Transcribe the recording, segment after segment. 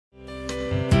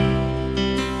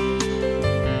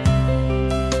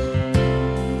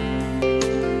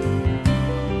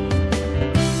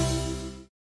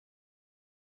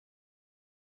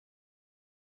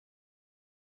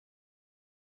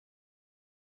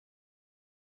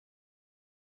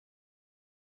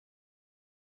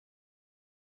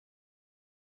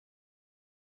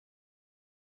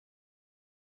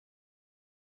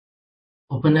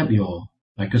Open up your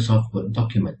Microsoft Word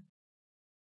document.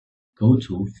 Go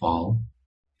to File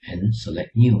and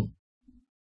select New.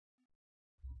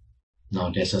 Now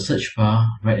there's a search bar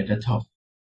right at the top.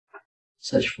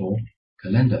 Search for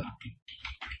Calendar.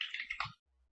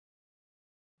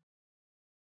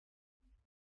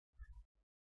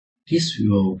 This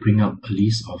will bring up a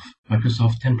list of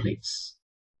Microsoft templates.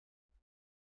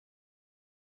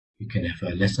 You can have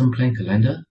a lesson plan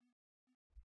calendar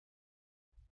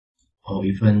or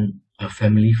even a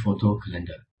family photo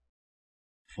calendar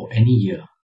for any year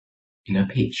in a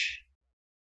page.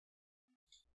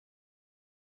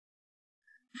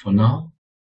 For now,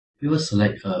 we will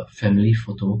select a family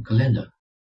photo calendar.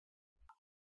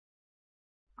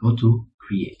 Go to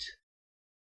Create.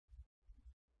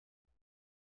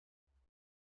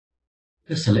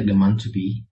 We'll select the month to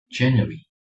be January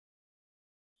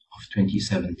of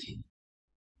 2017,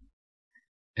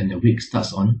 and the week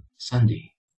starts on Sunday.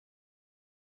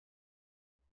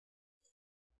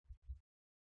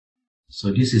 So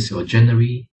this is your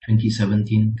January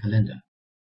 2017 calendar.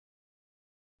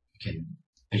 You can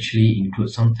actually include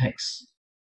some text.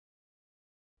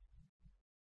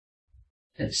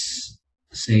 Let's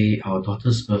say our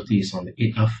daughter's birthday is on the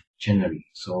 8th of January,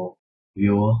 so we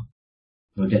will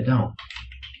note that down.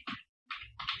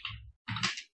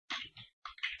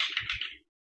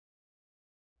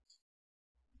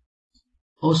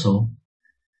 Also,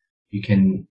 you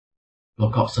can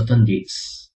block out certain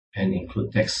dates and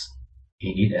include text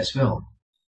in it as well.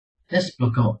 Let's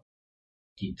block out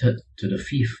the 3rd to the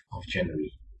 5th of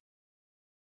January.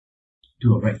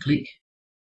 Do a right click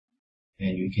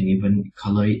and you can even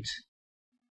color it.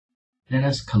 Let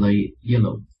us color it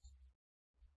yellow.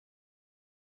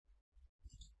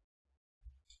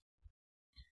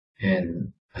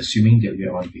 And assuming that we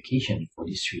are on vacation for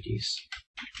these 3 days,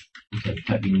 we can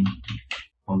type in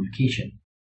on vacation.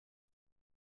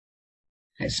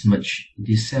 Let's merge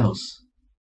these cells.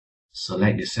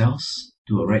 Select the cells,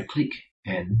 do a right click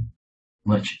and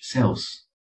merge cells.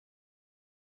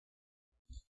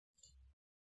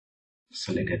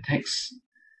 Select the text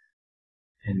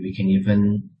and we can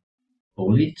even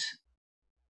bold it,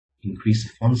 increase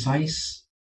the font size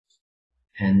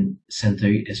and center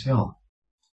it as well.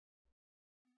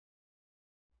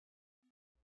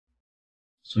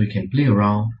 So you can play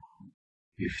around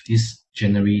with this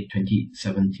January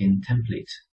 2017 template.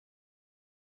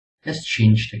 Let's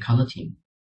change the color theme.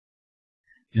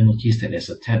 You'll notice that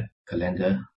there's a tab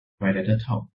Calendar right at the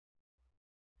top.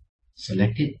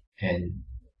 Select it and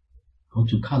go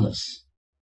to Colors.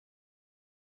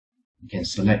 You can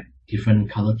select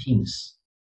different color themes.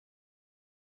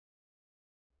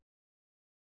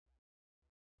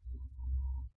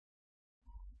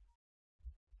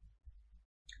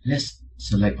 Let's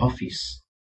select Office.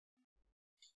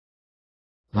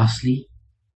 Lastly,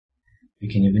 you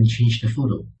can even change the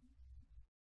photo.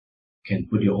 You can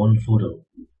put your own photo.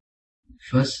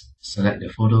 First, select the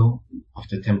photo of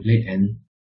the template and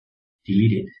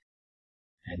delete it.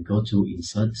 And go to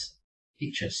Insert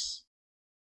Pictures.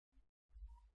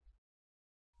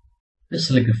 Let's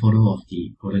select a photo of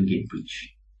the Golden Gate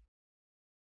Bridge.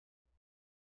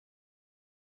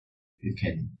 You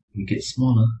can make it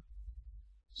smaller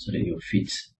so that it will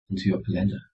fit into your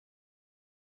calendar.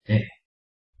 There.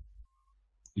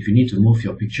 If you need to move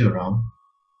your picture around,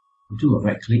 do a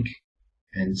right click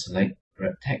and select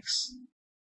Wrap Text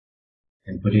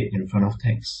and put it in front of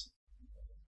text.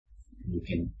 And you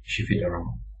can shift it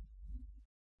around.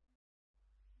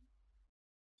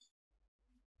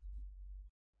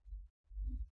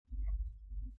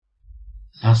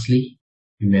 Lastly,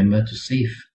 remember to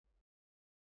save.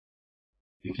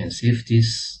 You can save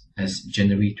this as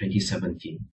January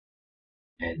 2017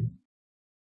 and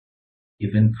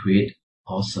even create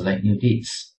or select new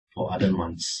dates for other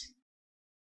months.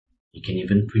 You can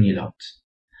even print it out.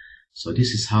 So this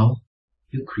is how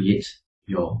you create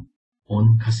your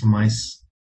own customized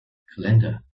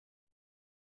calendar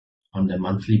on a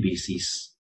monthly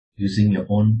basis using your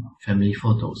own family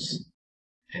photos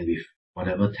and with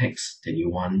whatever text that you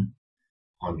want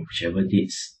on whichever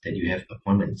dates that you have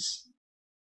appointments.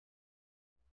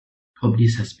 Hope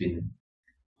this has been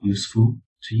useful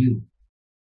to you.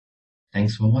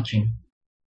 Thanks for watching.